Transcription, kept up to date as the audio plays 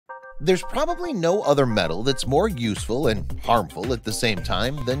There's probably no other metal that's more useful and harmful at the same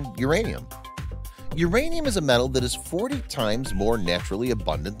time than uranium. Uranium is a metal that is 40 times more naturally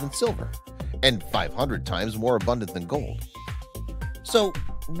abundant than silver and 500 times more abundant than gold. So,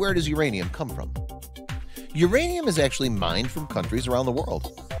 where does uranium come from? Uranium is actually mined from countries around the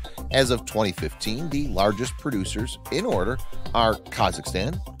world. As of 2015, the largest producers in order are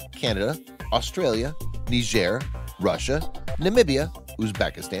Kazakhstan, Canada, Australia, Niger, Russia, Namibia,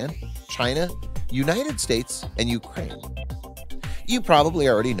 Uzbekistan, China, United States, and Ukraine. You probably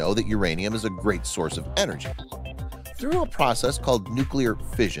already know that uranium is a great source of energy. Through a process called nuclear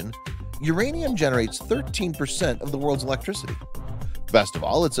fission, uranium generates 13% of the world's electricity. Best of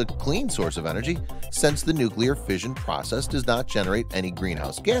all, it's a clean source of energy since the nuclear fission process does not generate any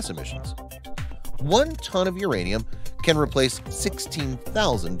greenhouse gas emissions. 1 ton of uranium can replace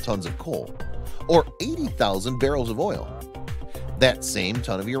 16,000 tons of coal, or 80,000 barrels of oil. That same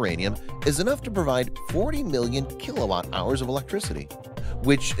ton of uranium is enough to provide 40 million kilowatt hours of electricity,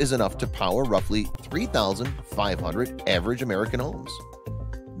 which is enough to power roughly 3,500 average American homes.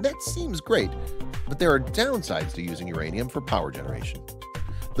 That seems great, but there are downsides to using uranium for power generation.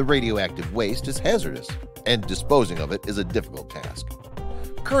 The radioactive waste is hazardous, and disposing of it is a difficult task.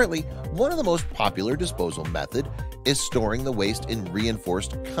 Currently, one of the most popular disposal method is storing the waste in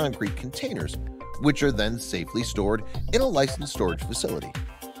reinforced concrete containers, which are then safely stored in a licensed storage facility.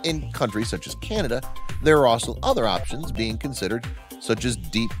 In countries such as Canada, there are also other options being considered, such as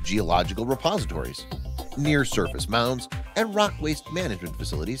deep geological repositories, near-surface mounds, and rock waste management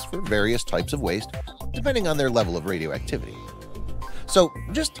facilities for various types of waste, depending on their level of radioactivity. So,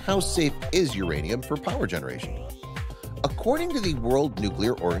 just how safe is uranium for power generation? According to the World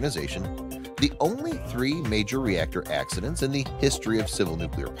Nuclear Organization, the only 3 major reactor accidents in the history of civil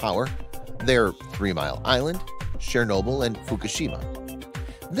nuclear power, they're 3 Mile Island, Chernobyl, and Fukushima.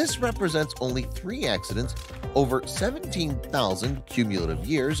 This represents only 3 accidents over 17,000 cumulative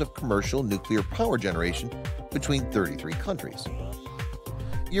years of commercial nuclear power generation between 33 countries.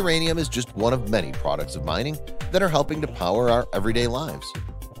 Uranium is just one of many products of mining that are helping to power our everyday lives.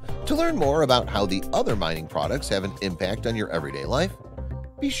 To learn more about how the other mining products have an impact on your everyday life,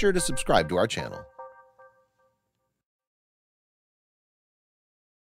 be sure to subscribe to our channel.